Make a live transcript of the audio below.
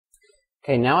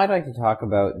Okay, now I'd like to talk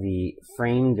about the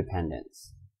frame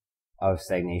dependence of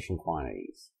stagnation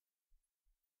quantities.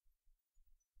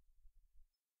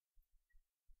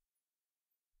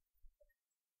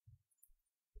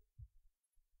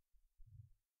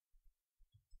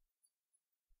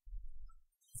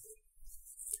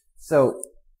 So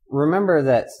remember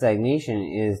that stagnation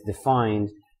is defined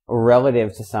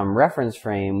relative to some reference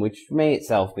frame which may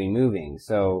itself be moving.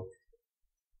 So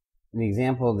the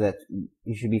example that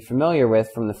you should be familiar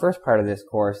with from the first part of this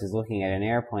course is looking at an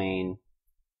airplane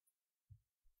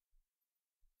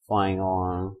flying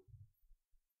along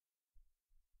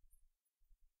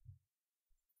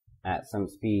at some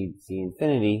speed c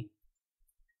infinity,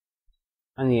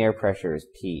 and the air pressure is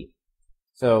P.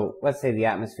 So let's say the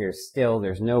atmosphere is still,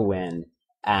 there's no wind,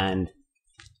 and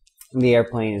the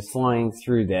airplane is flying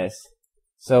through this.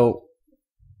 So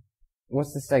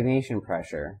what's the stagnation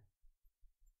pressure?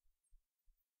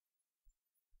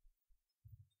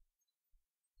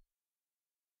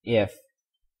 If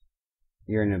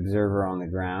you're an observer on the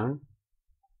ground,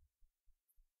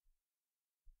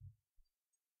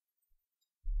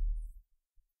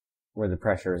 where the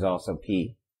pressure is also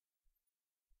P.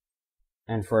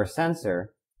 And for a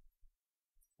sensor,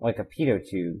 like a pitot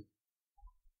tube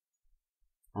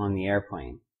on the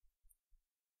airplane.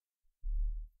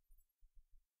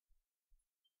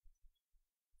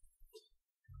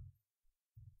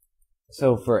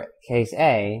 So for case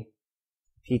A,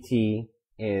 PT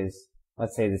is,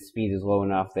 let's say the speed is low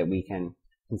enough that we can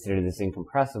consider this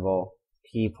incompressible,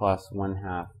 P plus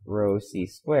 1/2 rho C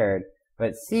squared,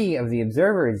 but C of the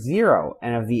observer is 0,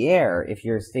 and of the air, if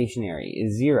you're stationary,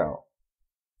 is 0.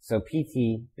 So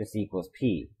PT just equals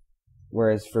P.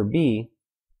 Whereas for B,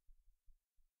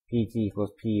 PT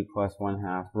equals P plus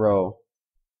 1/2 rho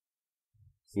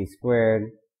C squared,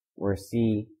 where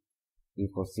C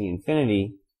equals C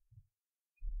infinity,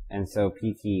 and so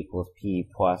PT equals P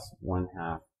plus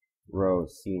 1/2 rho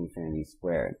C infinity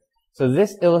squared. So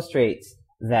this illustrates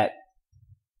that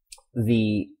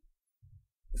the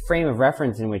frame of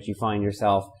reference in which you find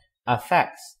yourself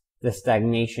affects the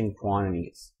stagnation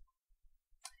quantities.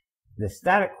 The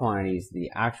static quantities, the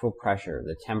actual pressure,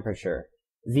 the temperature,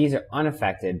 these are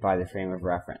unaffected by the frame of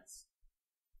reference.